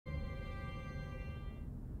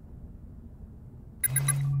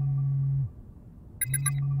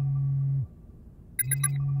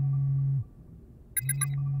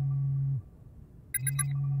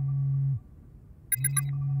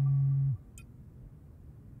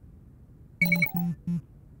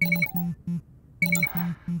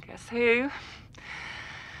Guess who?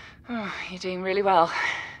 Oh, you're doing really well.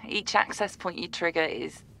 Each access point you trigger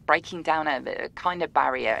is breaking down a kind of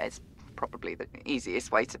barrier. Is probably the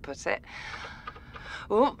easiest way to put it.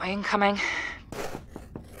 Oh, incoming.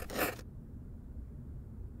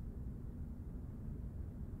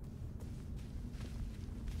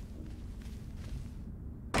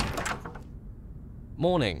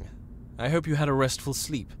 Morning. I hope you had a restful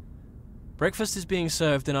sleep. Breakfast is being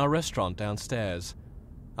served in our restaurant downstairs.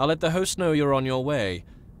 I'll let the host know you're on your way.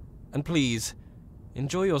 And please,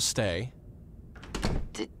 enjoy your stay.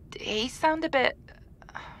 Did he sound a bit...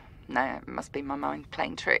 No, it must be my mind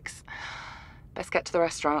playing tricks. Best get to the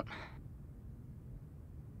restaurant.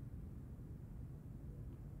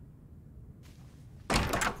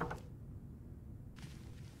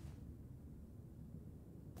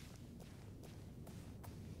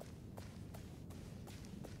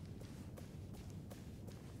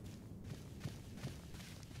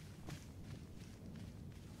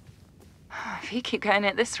 If you keep going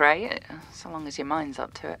at this rate, so long as your mind's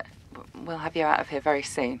up to it, we'll have you out of here very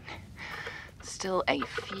soon. Still a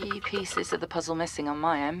few pieces of the puzzle missing on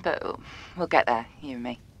my end, but we'll get there, you and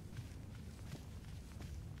me.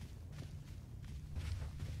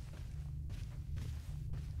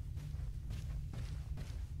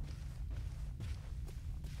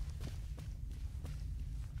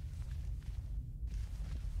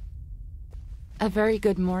 A very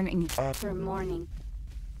good morning. Good morning.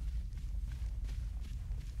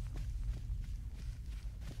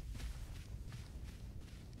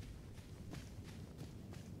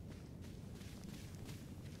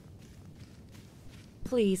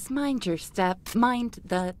 Please mind your step. Mind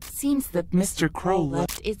the... Seems that Mr. Crow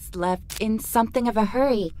left in something of a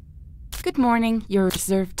hurry. Good morning. Your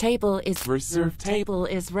reserved table is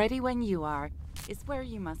ready when you are. Is where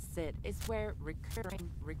you must sit. Is where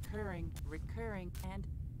recurring, and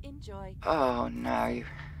enjoy. Oh no.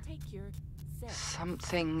 Take your sit.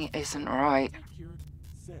 Something isn't right. Take your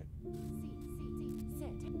sit.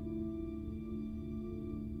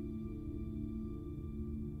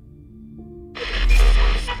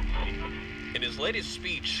 In his latest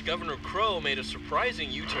speech, Governor Crow made a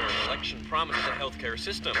surprising U-turn election promise to the healthcare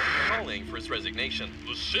system, calling for his resignation.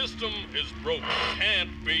 The system is broken,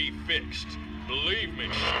 can't be fixed. Believe me,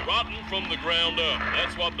 rotten from the ground up.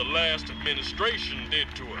 That's what the last administration did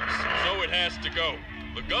to us. So it has to go.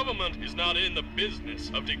 The government is not in the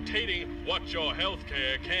business of dictating what your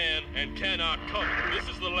healthcare can and cannot cover. This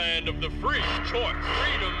is the land of the free choice.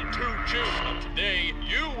 Freedom to choose. And today,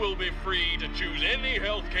 you will be free to choose any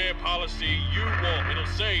healthcare policy you want. It'll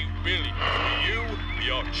save billions for you, for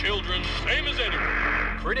your children, same as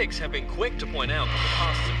anyone. Critics have been quick to point out that the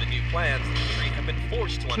costs of the new plans the industry have been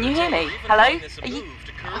forced to Can undertake. you hear me? Even Hello? calling this a Are you... move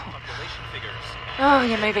to curb population figures. Oh,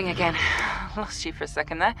 you're moving again. Lost you for a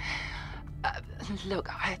second there. Look,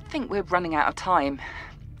 I think we're running out of time.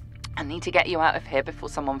 I need to get you out of here before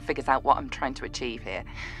someone figures out what I'm trying to achieve here.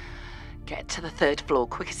 Get to the 3rd floor,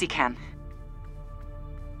 quick as you can.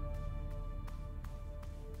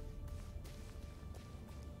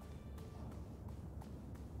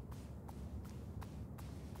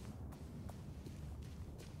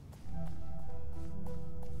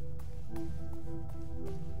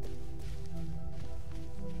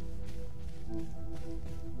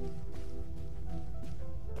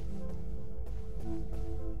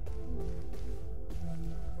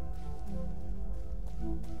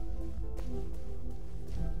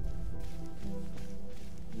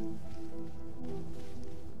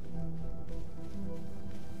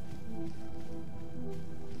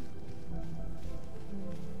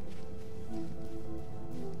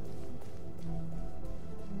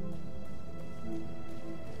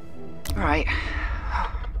 Right.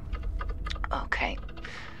 Okay.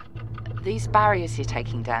 These barriers you're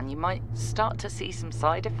taking down, you might start to see some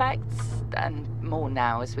side effects, and more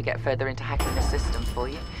now as we get further into hacking the system for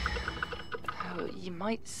you. You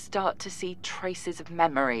might start to see traces of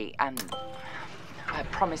memory, and I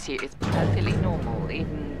promise you it's perfectly normal,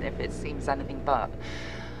 even if it seems anything but.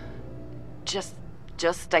 Just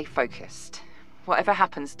stay focused. Whatever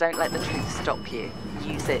happens, don't let the truth stop you.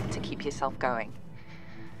 Use it to keep yourself going.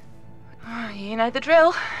 You know the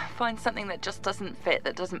drill. Find something that just doesn't fit,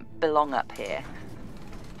 that doesn't belong up here.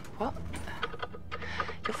 What?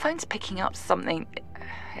 Your phone's picking up something.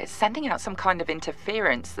 It's sending out some kind of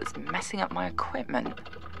interference that's messing up my equipment.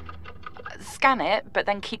 Scan it, but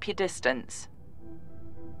then keep your distance.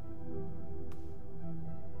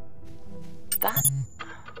 That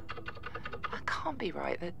can't be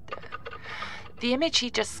right. The image he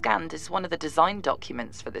just scanned is one of the design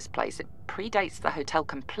documents for this place. It predates the hotel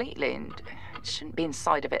completely, and shouldn't be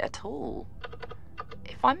inside of it at all.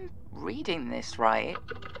 If I'm reading this right,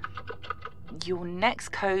 your next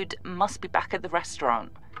code must be back at the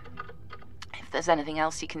restaurant. If there's anything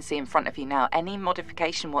else you can see in front of you now, any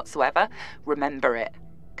modification whatsoever, remember it.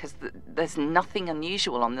 Because there's nothing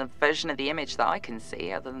unusual on the version of the image that I can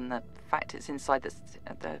see, other than the fact it's inside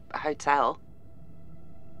the hotel.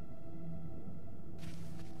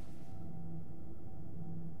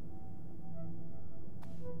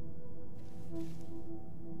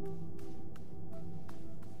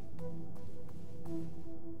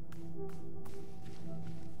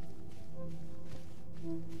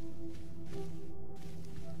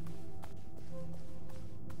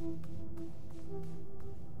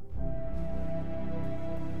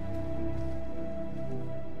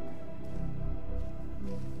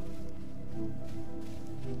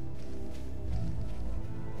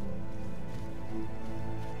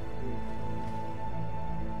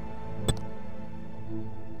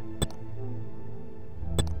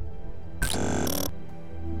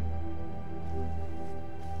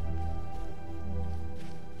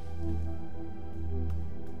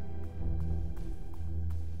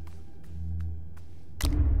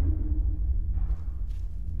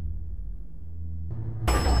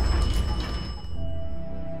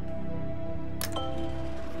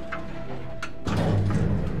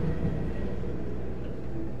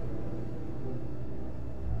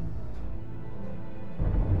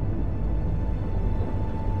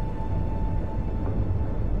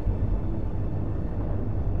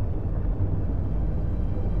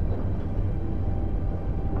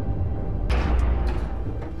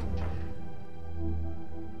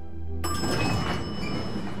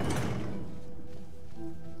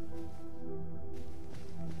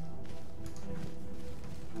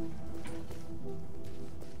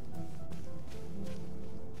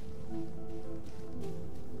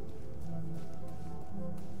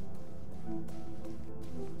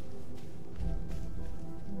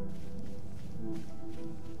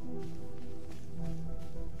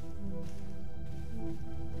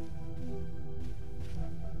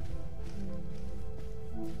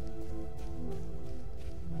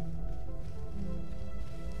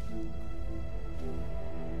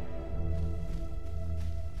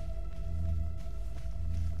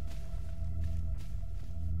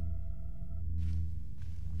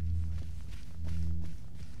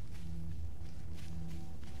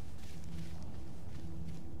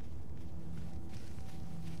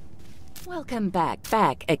 Welcome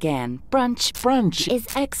back again. Brunch is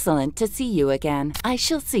excellent to see you again. I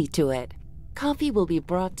shall see to it. Coffee will be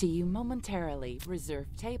brought to you momentarily.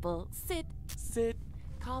 Reserved table. Sit.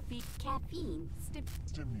 Coffee. Caffeine.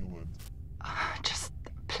 Stimulant. Just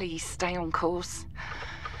please stay on course.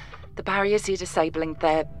 The barriers you're disabling,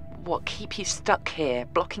 they're what keep you stuck here,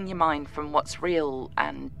 blocking your mind from what's real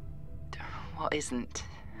and what isn't.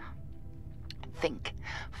 Think,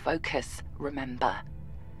 focus, remember.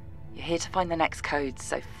 You're here to find the next code,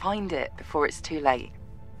 so find it before it's too late.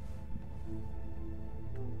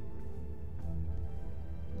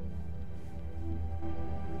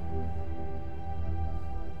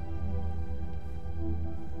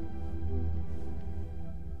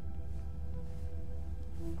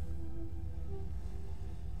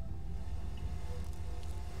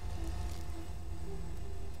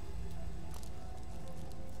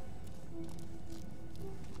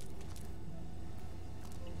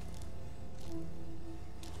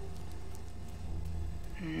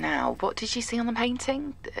 Now, what did you see on the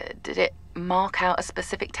painting? Did it mark out a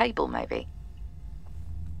specific table, maybe?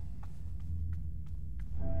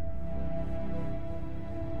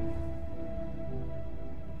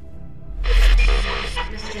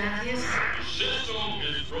 Mr. Matthews? The system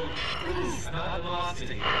is broken. Please. Not lost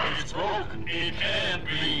it. It's broken. It can't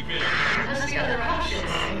be fixed. What's the other options?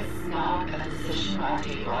 It's not a decision I'll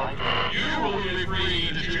take lightly. You will be free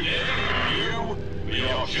to choose you,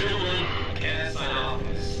 your children, can't sign off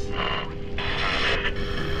this.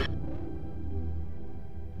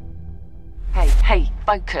 Hey,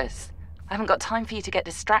 focus. I haven't got time for you to get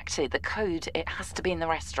distracted. The code, it has to be in the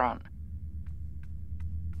restaurant.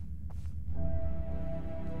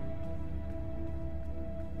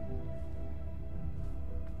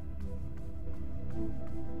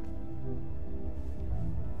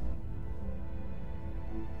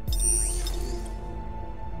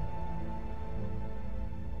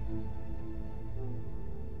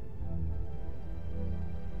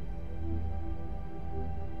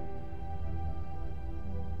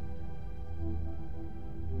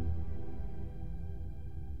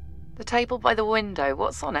 The table by the window,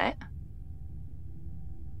 what's on it?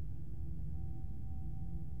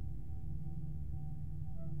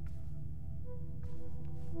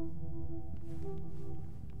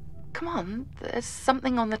 Come on, there's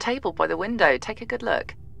something on the table by the window. Take a good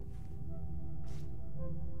look.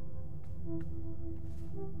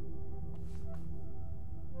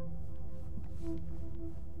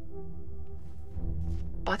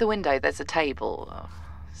 By the window, there's a table.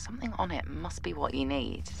 Something on it must be what you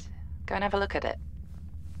need. Go and have a look at it.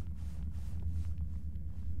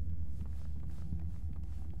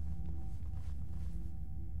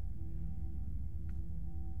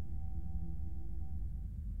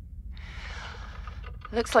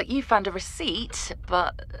 Looks like you found a receipt,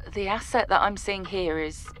 but the asset that I'm seeing here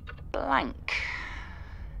is blank.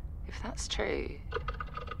 If that's true...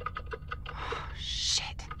 Oh,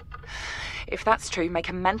 shit. If that's true, make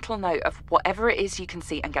a mental note of whatever it is you can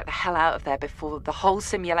see and get the hell out of there before the whole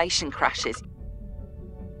simulation crashes.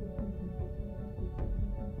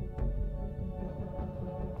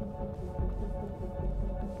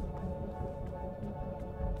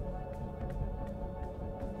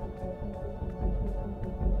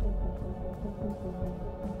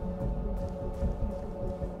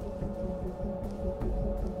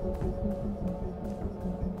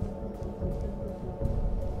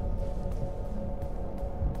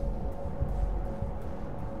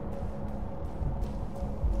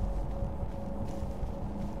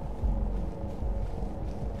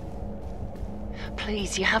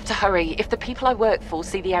 Please, you have to hurry. If the people I work for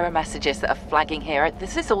see the error messages that are flagging here,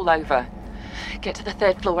 this is all over. Get to the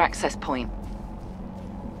 3rd floor access point.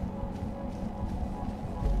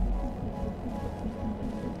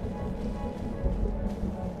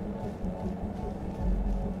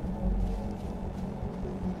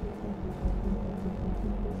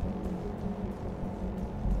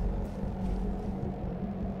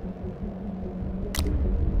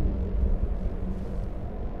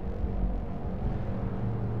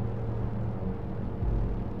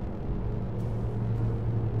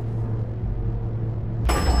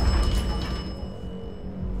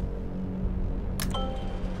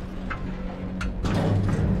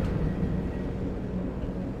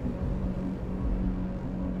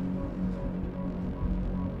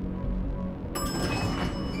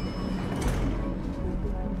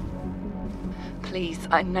 Please,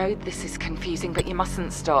 I know this is confusing, but you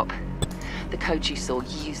mustn't stop. The code you saw,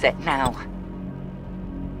 use it now.